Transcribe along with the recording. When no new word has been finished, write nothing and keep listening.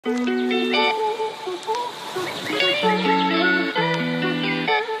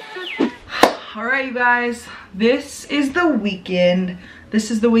you guys, this is the weekend.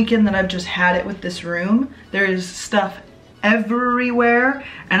 This is the weekend that I've just had it with this room. There is stuff everywhere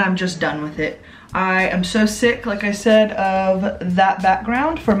and I'm just done with it. I am so sick, like I said, of that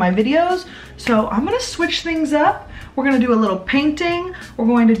background for my videos. So I'm gonna switch things up. We're gonna do a little painting. We're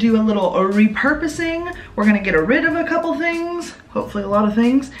going to do a little repurposing. We're gonna get rid of a couple things, hopefully a lot of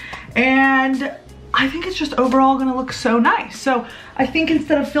things. And I think it's just overall gonna look so nice. So I think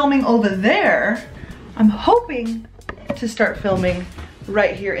instead of filming over there, I'm hoping to start filming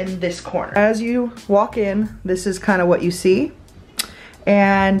right here in this corner. As you walk in, this is kind of what you see.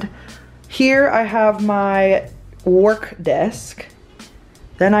 And here I have my work desk.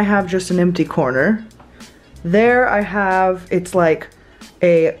 Then I have just an empty corner. There I have, it's like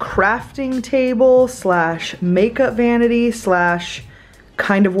a crafting table slash makeup vanity slash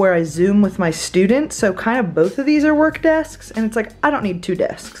kind of where I Zoom with my students. So kind of both of these are work desks, and it's like, I don't need two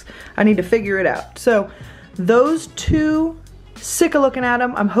desks. I need to figure it out. So those two, sick of looking at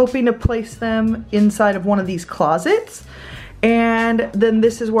them. I'm hoping to place them inside of one of these closets. And then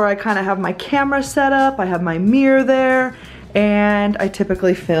this is where I kind of have my camera set up. I have my mirror there, and I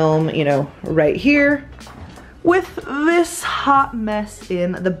typically film, you know, right here with this hot mess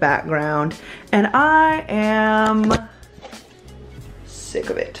in the background. And I am sick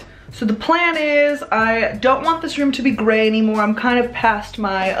of it. So the plan is, I don't want this room to be gray anymore. I'm kind of past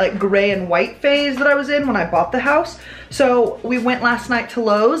my like gray and white phase that I was in when I bought the house. So we went last night to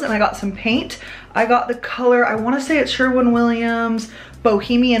Lowe's and I got some paint. I got the color, I want to say it's Sherwin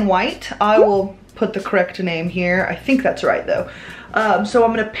Bohemian White. I will put the correct name here. I think that's right though. So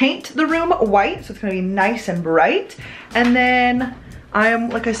I'm gonna paint the room white, so it's gonna be nice and bright. And then I am,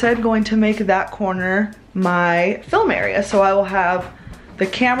 like I said, going to make that corner my film area. So I will have the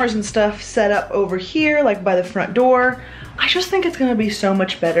cameras and stuff set up over here, like by the front door. I just think it's gonna be so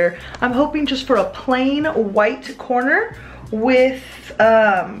much better. I'm hoping just for a plain white corner with,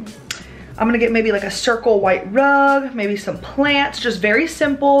 I'm gonna get maybe like a circle white rug, maybe some plants, just very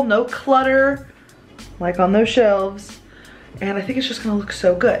simple, no clutter, like on those shelves. And I think it's just gonna look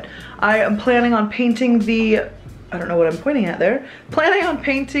so good. I am planning on painting the, I don't know what I'm pointing at there. Planning on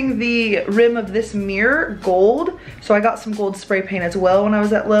painting the rim of this mirror gold. So I got some gold spray paint as well when I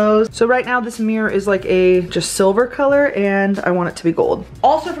was at Lowe's. So right now this mirror is like a just silver color and I want it to be gold.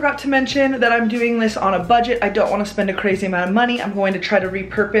 Also forgot to mention that I'm doing this on a budget. I don't want to spend a crazy amount of money. I'm going to try to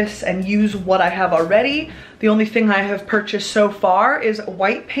repurpose and use what I have already. The only thing I have purchased so far is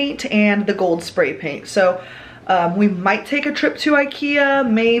white paint and the gold spray paint. So we might take a trip to IKEA,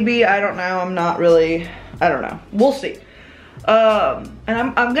 maybe, I don't know, I'm not really, I don't know, we'll see. And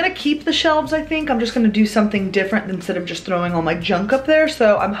I'm gonna keep the shelves, I think. I'm just gonna do something different instead of just throwing all my junk up there.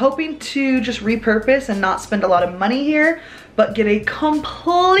 So I'm hoping to just repurpose and not spend a lot of money here, but get a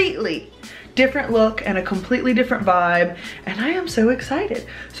completely different look and a completely different vibe. And I am so excited.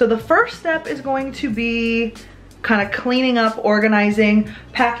 So the first step is going to be kind of cleaning up, organizing,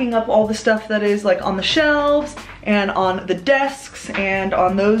 packing up all the stuff that is like on the shelves and on the desks and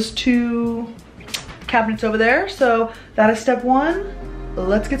on those two cabinets over there. So that is step one.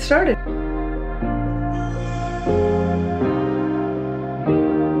 Let's get started.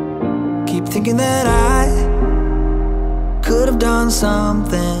 Keep thinking that I could have done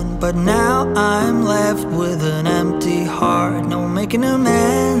something, but now I'm left with an empty heart. No making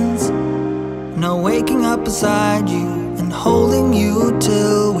amends, no waking up beside you and holding you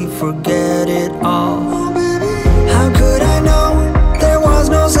till we forget it all. How could I know there was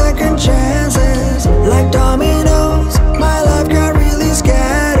no second chances? Like dominoes, my life got really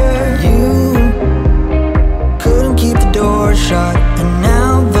scattered. You couldn't keep the door shut, and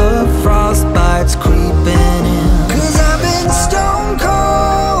now the frostbite's creeping in. 'Cause I've been stone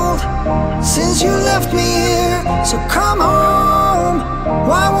cold since you left me here. So come home,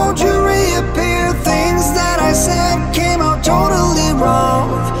 why won't you reappear? Things that I said came out totally wrong.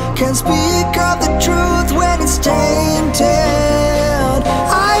 Can't speak of the truth when it's tainted.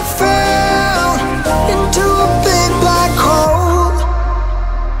 I fell into a big black hole.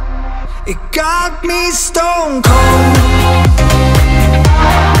 It got me stone cold.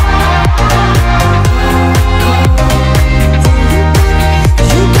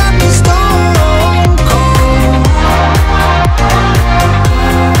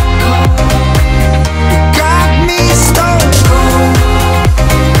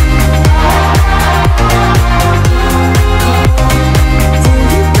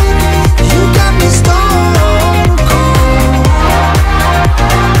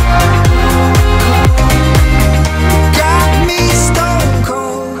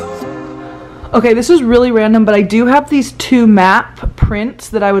 Okay, this is really random, but I do have these two map prints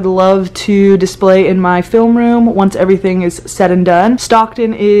that I would love to display in my film room once everything is said and done.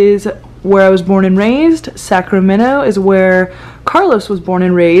 Stockton is where I was born and raised. Sacramento is where Carlos was born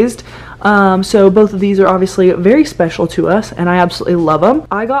and raised. So both of these are obviously very special to us, and I absolutely love them.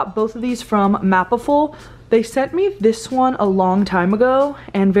 I got both of these from Mapiful. They sent me this one a long time ago,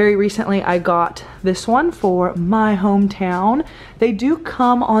 and very recently I got this one for my hometown. They do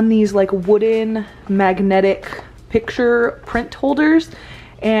come on these like wooden magnetic picture print holders,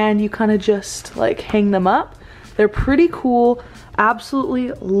 and you kind of just like hang them up. They're pretty cool.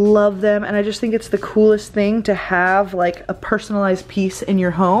 Absolutely love them, and I just think it's the coolest thing to have like a personalized piece in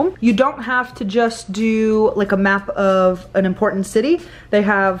your home. You don't have to just do like a map of an important city. They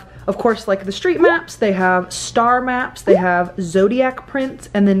have, of course, like the street maps, they have star maps, they have zodiac prints,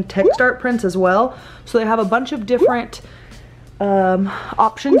 and then text art prints as well. So they have a bunch of different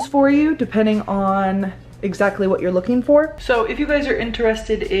options for you depending on exactly what you're looking for. So if you guys are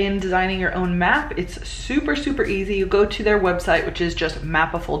interested in designing your own map, it's super easy. You go to their website, which is just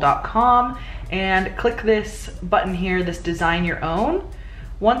mapiful.com, and click this button here, this design your own.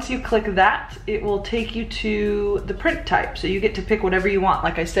 Once you click that, it will take you to the print type. So you get to pick whatever you want.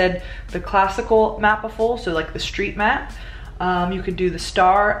 Like I said, the classical Mapiful, so like the street map. You could do the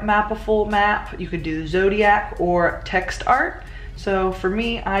star Mapiful map, you could do the zodiac or text art. So for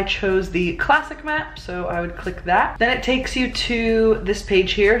me, I chose the classic map, so I would click that. Then it takes you to this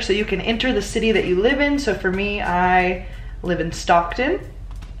page here, so you can enter the city that you live in. So for me, I live in Stockton,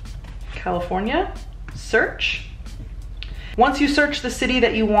 California. Search. Once you search the city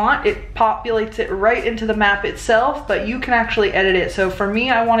that you want, it populates it right into the map itself, but you can actually edit it. So for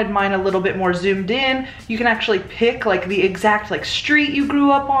me, I wanted mine a little bit more zoomed in. You can actually pick like the exact like street you grew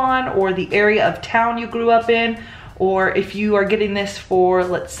up on, or the area of town you grew up in. Or if you are getting this for,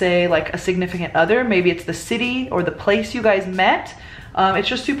 let's say, like a significant other, maybe it's the city or the place you guys met. It's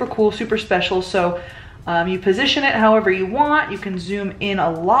just super cool, super special. So you position it however you want. You can zoom in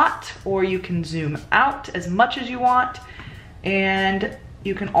a lot, or you can zoom out as much as you want. And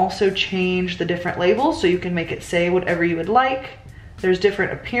you can also change the different labels, so you can make it say whatever you would like. There's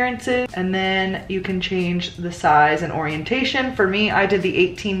different appearances, and then you can change the size and orientation. For me, I did the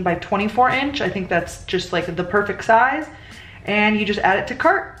 18 by 24 inch. I think that's just like the perfect size. And you just add it to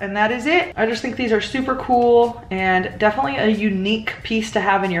cart, and that is it. I just think these are super cool and definitely a unique piece to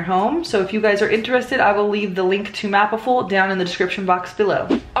have in your home. So if you guys are interested, I will leave the link to Mapiful down in the description box below.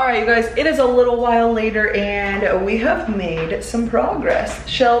 All right, you guys, it is a little while later and we have made some progress.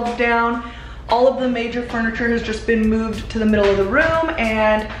 Shelves down. All of the major furniture has just been moved to the middle of the room,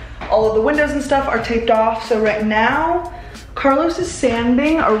 and all of the windows and stuff are taped off. So right now, Carlos is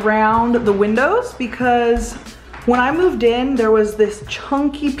sanding around the windows because when I moved in, there was this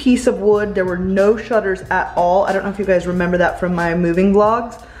chunky piece of wood. There were no shutters at all. I don't know if you guys remember that from my moving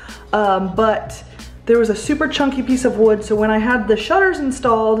vlogs, but there was a super chunky piece of wood. So when I had the shutters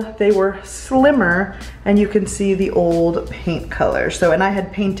installed, they were slimmer, and you can see the old paint color. So, and I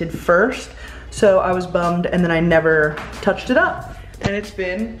had painted first, so I was bummed, and then I never touched it up. And it's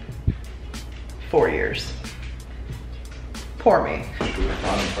been 4 years. Poor me. Do the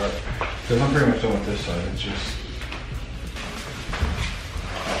bottom part. Because I'm pretty much done with this side. It's just...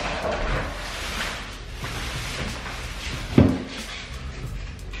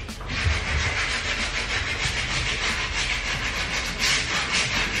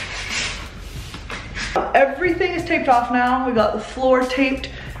 Everything is taped off now. We got the floor taped,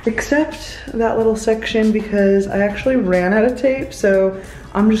 except that little section because I actually ran out of tape. So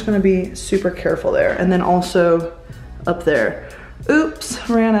I'm just gonna be super careful there. And then also up there. Oops,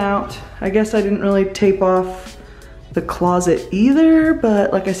 ran out. I guess I didn't really tape off the closet either,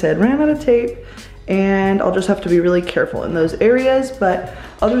 but like I said, ran out of tape, and I'll just have to be really careful in those areas. But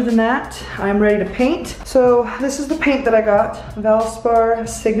other than that, I'm ready to paint. So this is the paint that I got, Valspar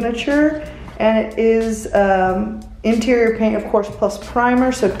Signature, and it is interior paint, of course, plus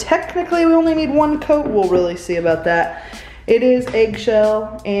primer. So technically we only need one coat. We'll really see about that. It is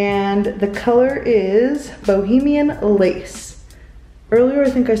eggshell, and the color is Bohemian Lace. Earlier I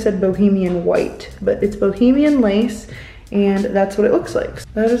think I said Bohemian White, but it's Bohemian Lace, and that's what it looks like.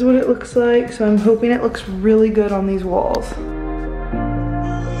 That is what it looks like, so I'm hoping it looks really good on these walls.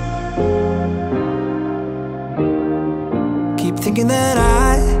 Keep thinking that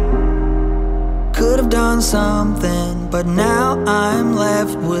I could have done something, but now I'm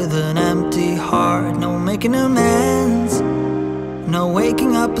left with an empty heart. No making amends, no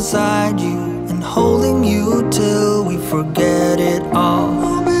waking up beside you and holding you till we forget it all.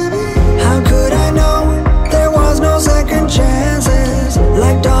 How could I know there was no second chances?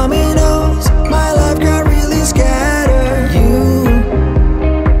 Like dominoes, my life got really scattered. You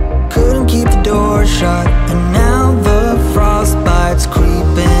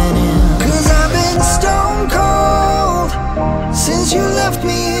left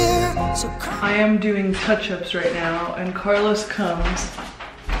me here. So I am doing touch-ups right now, and Carlos comes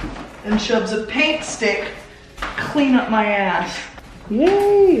and shoves a paint stick clean up my ass.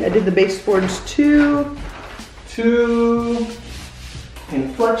 Yay! I did the baseboards too.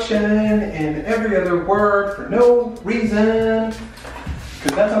 Inflection and every other word for no reason.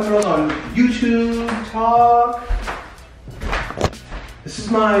 Because that's how it goes on YouTube talk. This is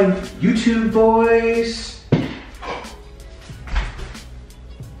my YouTube voice.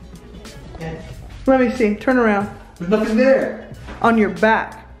 Let me see, turn around. There's nothing there. On your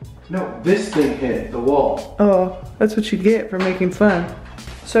back. No, this thing hit the wall. Oh, that's what you get for making fun.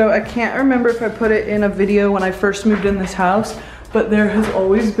 So I can't remember if I put it in a video when I first moved in this house, but there has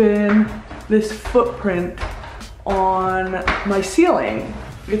always been this footprint on my ceiling.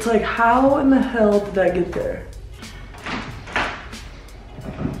 It's like, how in the hell did that get there?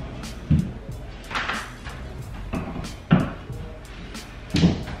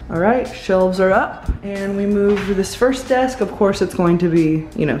 All right, shelves are up, and we moved this first desk. Of course, it's going to be,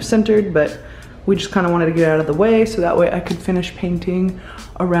 you know, centered, but we just kind of wanted to get out of the way so that way I could finish painting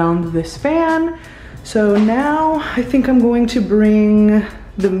around this fan. So now I think I'm going to bring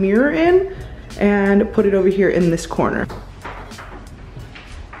the mirror in and put it over here in this corner.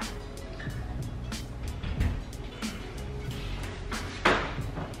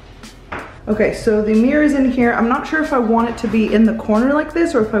 Okay, so the mirror is in here. I'm not sure if I want it to be in the corner like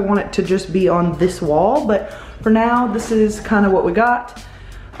this or if I want it to just be on this wall, but for now, this is kind of what we got.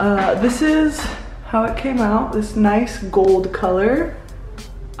 This is how it came out, this nice gold color.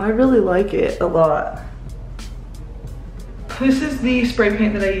 I really like it a lot. This is the spray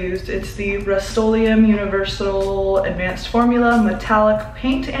paint that I used. It's the Rustoleum Universal Advanced Formula Metallic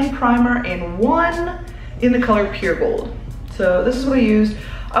Paint and Primer in one in the color Pure Gold. So this is what I used.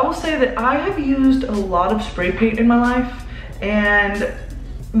 I will say that I have used a lot of spray paint in my life, and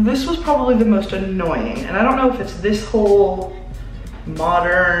this was probably the most annoying. And I don't know if it's this whole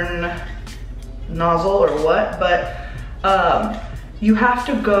modern nozzle or what, but you have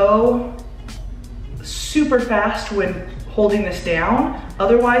to go super fast when holding this down.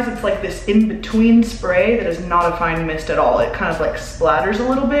 Otherwise, it's like this in-between spray that is not a fine mist at all. It kind of like splatters a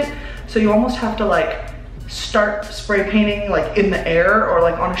little bit. So you almost have to like start spray painting like in the air or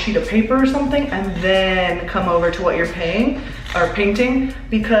like on a sheet of paper or something, and then come over to what you're painting,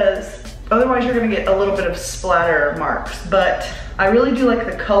 because otherwise you're gonna get a little bit of splatter marks. But I really do like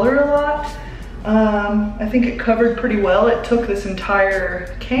the color a lot. I think it covered pretty well. It took this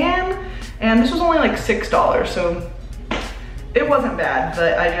entire can, and this was only like $6, so it wasn't bad,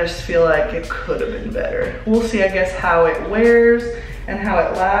 but I just feel like it could have been better. We'll see, I guess, how it wears and how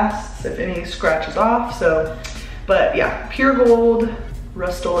it lasts, if any scratches off. So, but yeah, Pure Gold,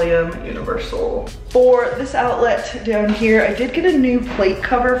 Rustoleum Universal. For this outlet down here, I did get a new plate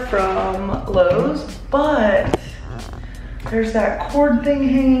cover from Lowe's, but there's that cord thing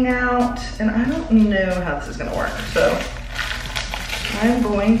hanging out, and I don't know how this is gonna work. So I'm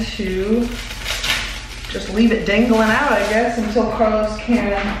going to just leave it dangling out, I guess, until Carlos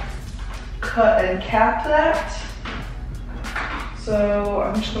can cut and cap that. So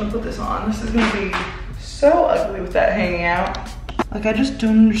I'm just gonna put this on. This is gonna be so ugly with that hanging out. Like, I just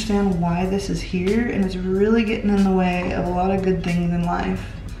don't understand why this is here, and it's really getting in the way of a lot of good things in life.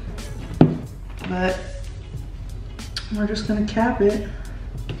 But we're just gonna cap it.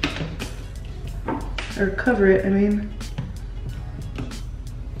 Or cover it, I mean.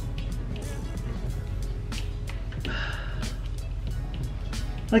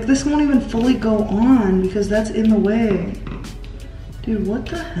 Like, this won't even fully go on because that's in the way. Dude, what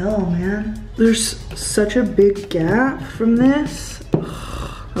the hell, man? There's such a big gap from this.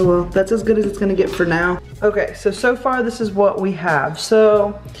 Oh well, that's as good as it's gonna get for now. Okay, so far this is what we have.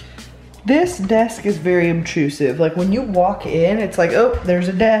 So this desk is very intrusive. Like, when you walk in, it's like, oh, there's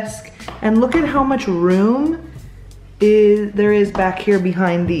a desk. And look at how much room there is back here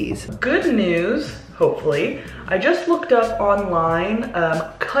behind these. Good news, hopefully. I just looked up online,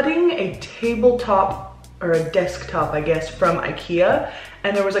 cutting a tabletop or a desktop, I guess, from IKEA.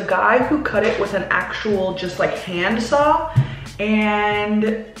 And there was a guy who cut it with an actual just like hand saw.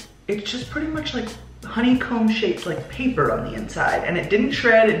 And it's just pretty much like honeycomb shaped like paper on the inside. And it didn't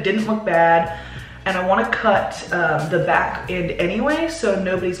shred, it didn't look bad. And I wanna cut the back end anyway, so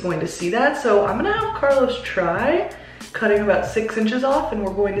nobody's going to see that. So I'm gonna have Carlos try cutting about 6 inches off, and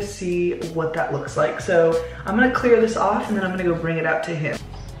we're going to see what that looks like. So I'm gonna clear this off, and then I'm gonna go bring it out to him.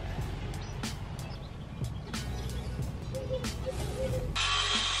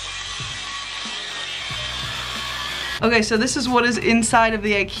 Okay, so this is what is inside of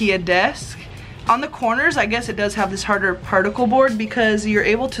the IKEA desk. On the corners, I guess it does have this harder particle board because you're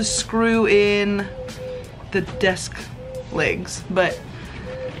able to screw in the desk legs, but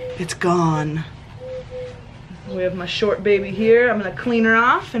it's gone. We have my short baby here. I'm gonna clean her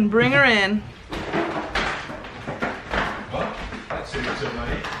off and bring her in. Well, that saves you some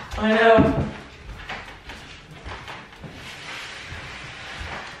money. I know.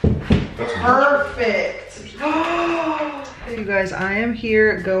 Perfect. Hey you guys, I am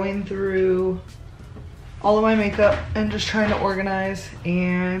here going through all of my makeup and just trying to organize,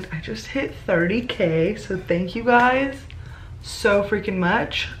 and I just hit 30K, so thank you guys so freaking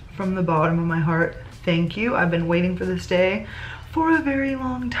much from the bottom of my heart. Thank you. I've been waiting for this day for a very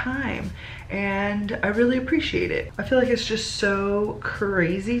long time, and I really appreciate it. I feel like it's just so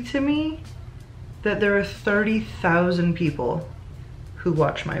crazy to me that there are 30,000 people who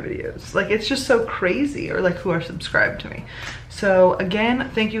watch my videos. Like, it's just so crazy, or like who are subscribed to me. So again,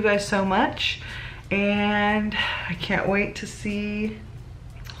 thank you guys so much, and I can't wait to see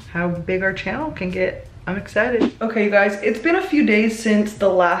how big our channel can get. I'm excited. Okay, you guys, it's been a few days since the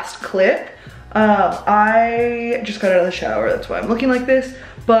last clip. I just got out of the shower, that's why I'm looking like this,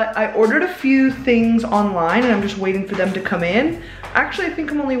 but I ordered a few things online and I'm just waiting for them to come in. Actually, I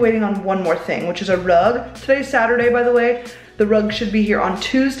think I'm only waiting on one more thing, which is a rug. Today's Saturday, by the way. The rug should be here on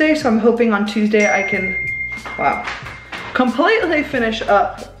Tuesday, so I'm hoping on Tuesday I can, wow, completely finish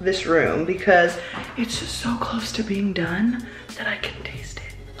up this room because it's just so close to being done that I can taste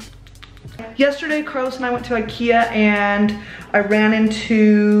it. Yesterday, Carlos and I went to IKEA and I ran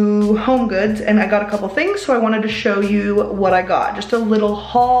into Home Goods and I got a couple things, so I wanted to show you what I got. Just a little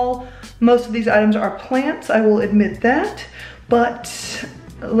haul. Most of these items are plants, I will admit that, but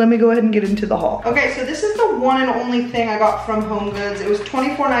let me go ahead and get into the haul. Okay, so this is the one and only thing I got from Home Goods. It was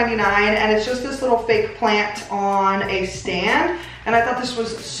 $24.99 and it's just this little fake plant on a stand. And I thought this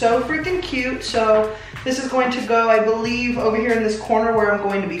was so freaking cute. So this is going to go, I believe, over here in this corner where I'm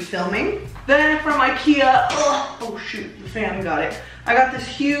going to be filming. Then from IKEA, oh shoot, the fan got it. I got this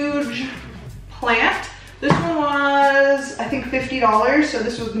huge plant. This one was, I think, $50, so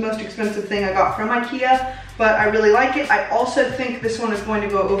this was the most expensive thing I got from IKEA, but I really like it. I also think this one is going to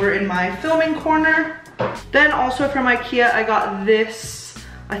go over in my filming corner. Then also from IKEA, I got this.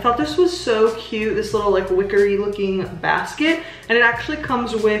 I thought this was so cute, this little like wickery looking basket, and it actually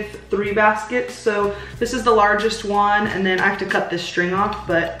comes with 3 baskets. So this is the largest one, and then I have to cut this string off,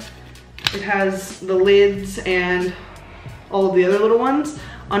 but it has the lids and all of the other little ones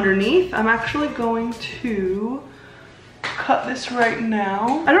underneath. I'm actually going to cut this right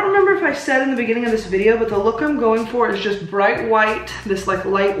now. I don't remember if I said in the beginning of this video, but the look I'm going for is just bright white, this like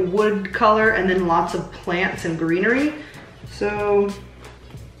light wood color, and then lots of plants and greenery. So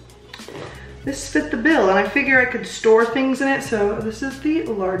this fit the bill, and I figure I could store things in it, so this is the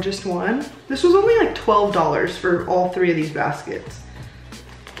largest one. This was only like $12 for all 3 of these baskets.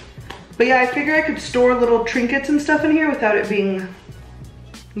 But yeah, I figure I could store little trinkets and stuff in here without it being,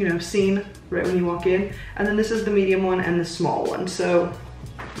 you know, seen right when you walk in. And then this is the medium one and the small one. So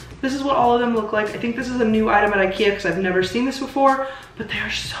this is what all of them look like. I think this is a new item at IKEA because I've never seen this before, but they are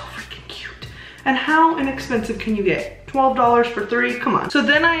so freaking cute. And how inexpensive can you get? $12 for 3, come on. So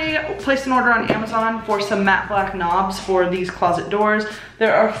then I placed an order on Amazon for some matte black knobs for these closet doors.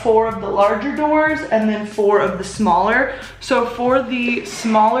 There are 4 of the larger doors and then 4 of the smaller. So for the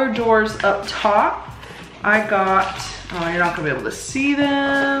smaller doors up top, I got, oh, you're not gonna be able to see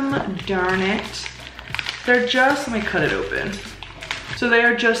them, darn it. They're just, let me cut it open. So they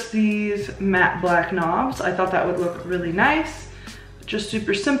are just these matte black knobs. I thought that would look really nice. Just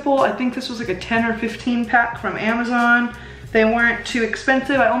super simple. I think this was like a 10 or 15 pack from Amazon. They weren't too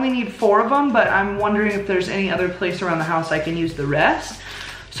expensive. I only need 4 of them, but I'm wondering if there's any other place around the house I can use the rest.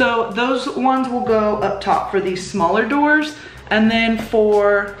 So those ones will go up top for these smaller doors. And then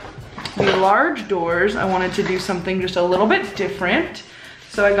for the large doors, I wanted to do something just a little bit different.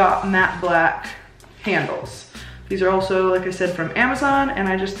 So I got matte black handles. These are also, like I said, from Amazon, and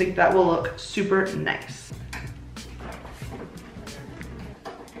I just think that will look super nice.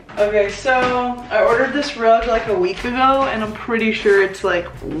 Okay, so I ordered this rug like a week ago, and I'm pretty sure it's like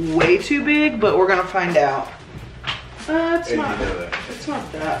way too big, but we're gonna find out. It's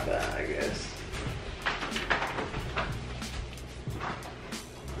not that bad, I guess.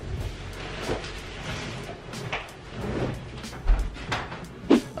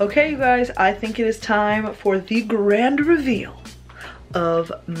 Okay, you guys, I think it is time for the grand reveal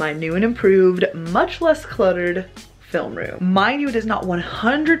of my new and improved, much less cluttered film room. Mind you, it is not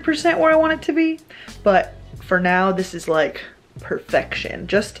 100% where I want it to be, but for now, this is like perfection.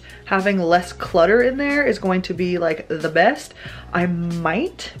 Just having less clutter in there is going to be like the best. I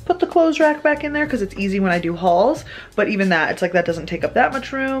might put the clothes rack back in there because it's easy when I do hauls, but even that, it's like that doesn't take up that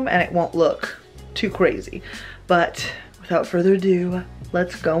much room and it won't look too crazy. But without further ado,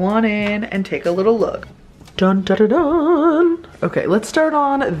 let's go on in and take a little look. Dun dun dun dun. Okay, let's start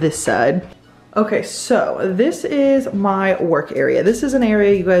on this side. Okay, so this is my work area. This is an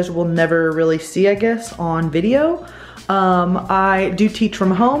area you guys will never really see, I guess, on video. I do teach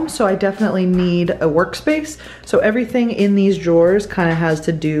from home, so I definitely need a workspace. So everything in these drawers kind of has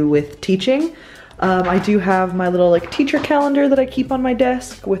to do with teaching. I do have my little like teacher calendar that I keep on my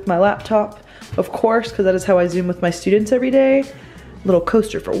desk with my laptop, of course, because that is how I Zoom with my students every day. Little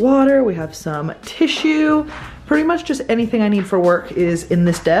coaster for water. We have some tissue. Pretty much just anything I need for work is in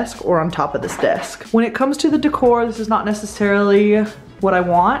this desk or on top of this desk. When it comes to the decor, this is not necessarily what I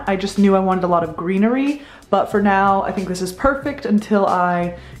want. I just knew I wanted a lot of greenery, but for now, I think this is perfect until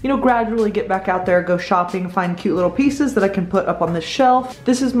I, you know, gradually get back out there, go shopping, find cute little pieces that I can put up on this shelf.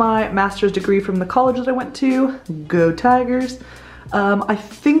 This is my master's degree from the college that I went to. Go Tigers. I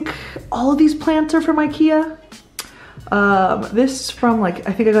think all of these plants are from IKEA. This from like,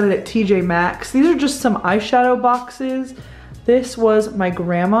 I think I got it at TJ Maxx. These are just some eyeshadow boxes. This was my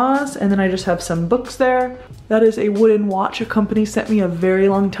grandma's, and then I just have some books there. That is a wooden watch a company sent me a very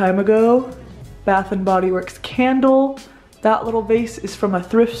long time ago. Bath & Body Works candle. That little vase is from a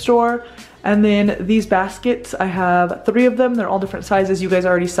thrift store. And then these baskets, I have 3 of them. They're all different sizes. You guys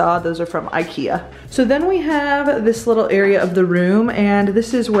already saw, those are from IKEA. So then we have this little area of the room, and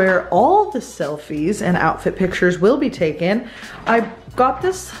this is where all the selfies and outfit pictures will be taken. I got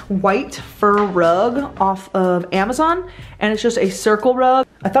this white fur rug off of Amazon, and it's just a circle rug.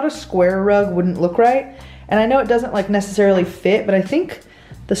 I thought a square rug wouldn't look right, and I know it doesn't like necessarily fit, but I think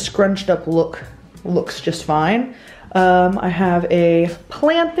the scrunched up look looks just fine. I have a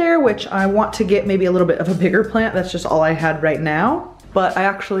plant there, which I want to get maybe a little bit of a bigger plant. That's just all I had right now. But I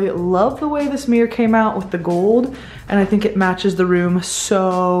actually love the way this mirror came out with the gold, and I think it matches the room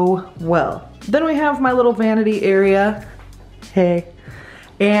so well. Then we have my little vanity area. Hey.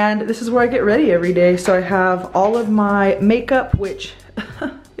 And this is where I get ready every day. So I have all of my makeup, which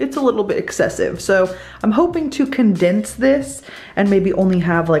it's a little bit excessive. So I'm hoping to condense this and maybe only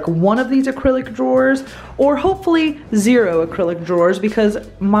have like 1 of these acrylic drawers, or hopefully 0 acrylic drawers, because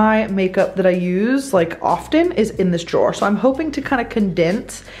my makeup that I use like often is in this drawer. So I'm hoping to kind of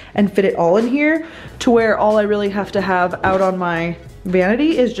condense and fit it all in here to where all I really have to have out on my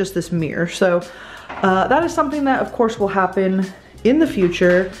vanity is just this mirror. So that is something that of course will happen in the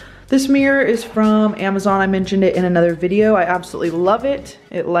future. This mirror is from Amazon. I mentioned it in another video. I absolutely love it.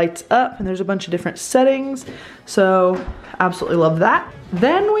 It lights up and there's a bunch of different settings. So absolutely love that.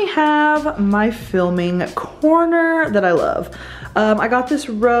 Then we have my filming corner that I love. I got this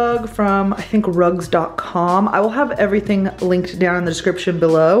rug from, I think, rugs.com. I will have everything linked down in the description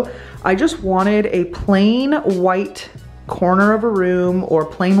below. I just wanted a plain white corner of a room or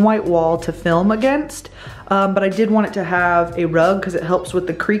plain white wall to film against. But I did want it to have a rug because it helps with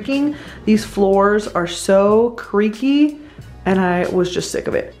the creaking. These floors are so creaky and I was just sick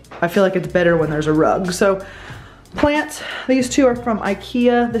of it. I feel like it's better when there's a rug. So plants, these 2 are from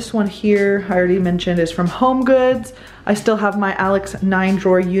IKEA. This one here, I already mentioned, is from Home Goods. I still have my Alex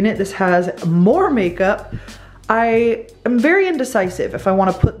 9-drawer unit. This has more makeup. I am very indecisive if I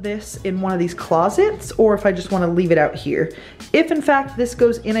want to put this in one of these closets or if I just want to leave it out here. If in fact this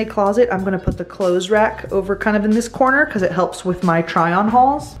goes in a closet, I'm going to put the clothes rack over kind of in this corner because it helps with my try-on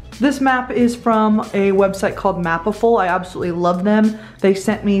hauls. This map is from a website called Mapiful. I absolutely love them. They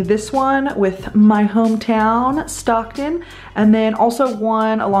sent me this one with my hometown, Stockton, and then also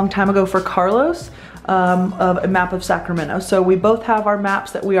one a long time ago for Carlos. Of a map of Sacramento. So we both have our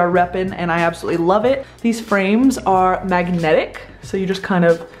maps that we are repping and I absolutely love it. These frames are magnetic, so you just kind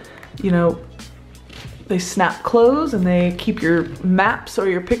of, you know, they snap close and they keep your maps or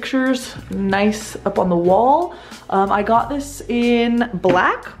your pictures nice up on the wall. I got this in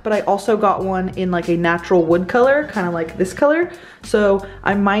black, but I also got one in like a natural wood color, kind of like this color. So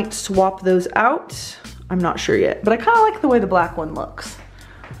I might swap those out. I'm not sure yet, but I kind of like the way the black one looks.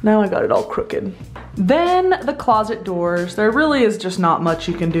 Now I got it all crooked. Then the closet doors. There really is just not much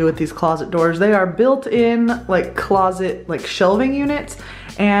you can do with these closet doors. They are built in like closet, like shelving units,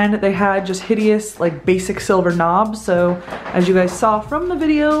 and they had just hideous like basic silver knobs. So as you guys saw from the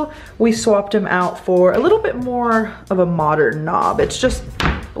video, we swapped them out for a little bit more of a modern knob. It's just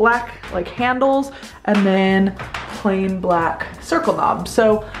black like handles and then plain black circle knob.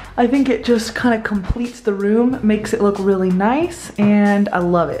 So I think it just kind of completes the room, makes it look really nice, and I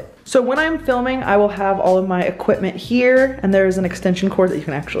love it. So when I'm filming, I will have all of my equipment here, and there is an extension cord that you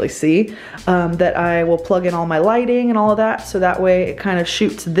can actually see that I will plug in all my lighting and all of that, so that way it kind of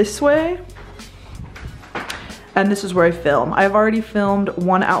shoots this way. And this is where I film. I've already filmed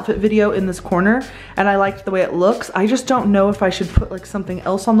one outfit video in this corner, and I liked the way it looks. I just don't know if I should put like something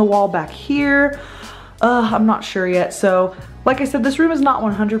else on the wall back here. I'm not sure yet. So like I said, this room is not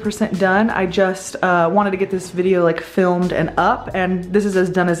 100% done. I just wanted to get this video like filmed and up, and this is as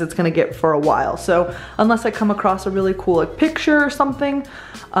done as it's gonna get for a while. So unless I come across a really cool like picture or something,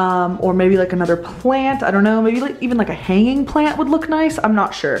 or maybe like another plant, I don't know, maybe like even like a hanging plant would look nice, I'm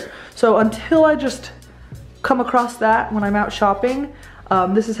not sure. So until I just come across that when I'm out shopping,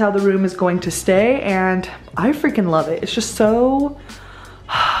 this is how the room is going to stay, and I freaking love it. It's just so,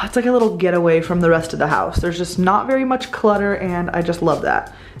 it's like a little getaway from the rest of the house. There's just not very much clutter, and I just love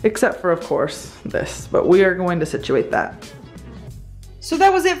that. Except for, of course, this, but we are going to situate that. So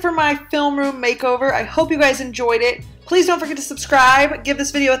that was it for my film room makeover. I hope you guys enjoyed it. Please don't forget to subscribe, give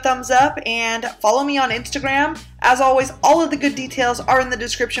this video a thumbs up, and follow me on Instagram. As always, all of the good details are in the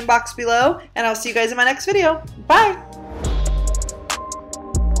description box below, and I'll see you guys in my next video. Bye!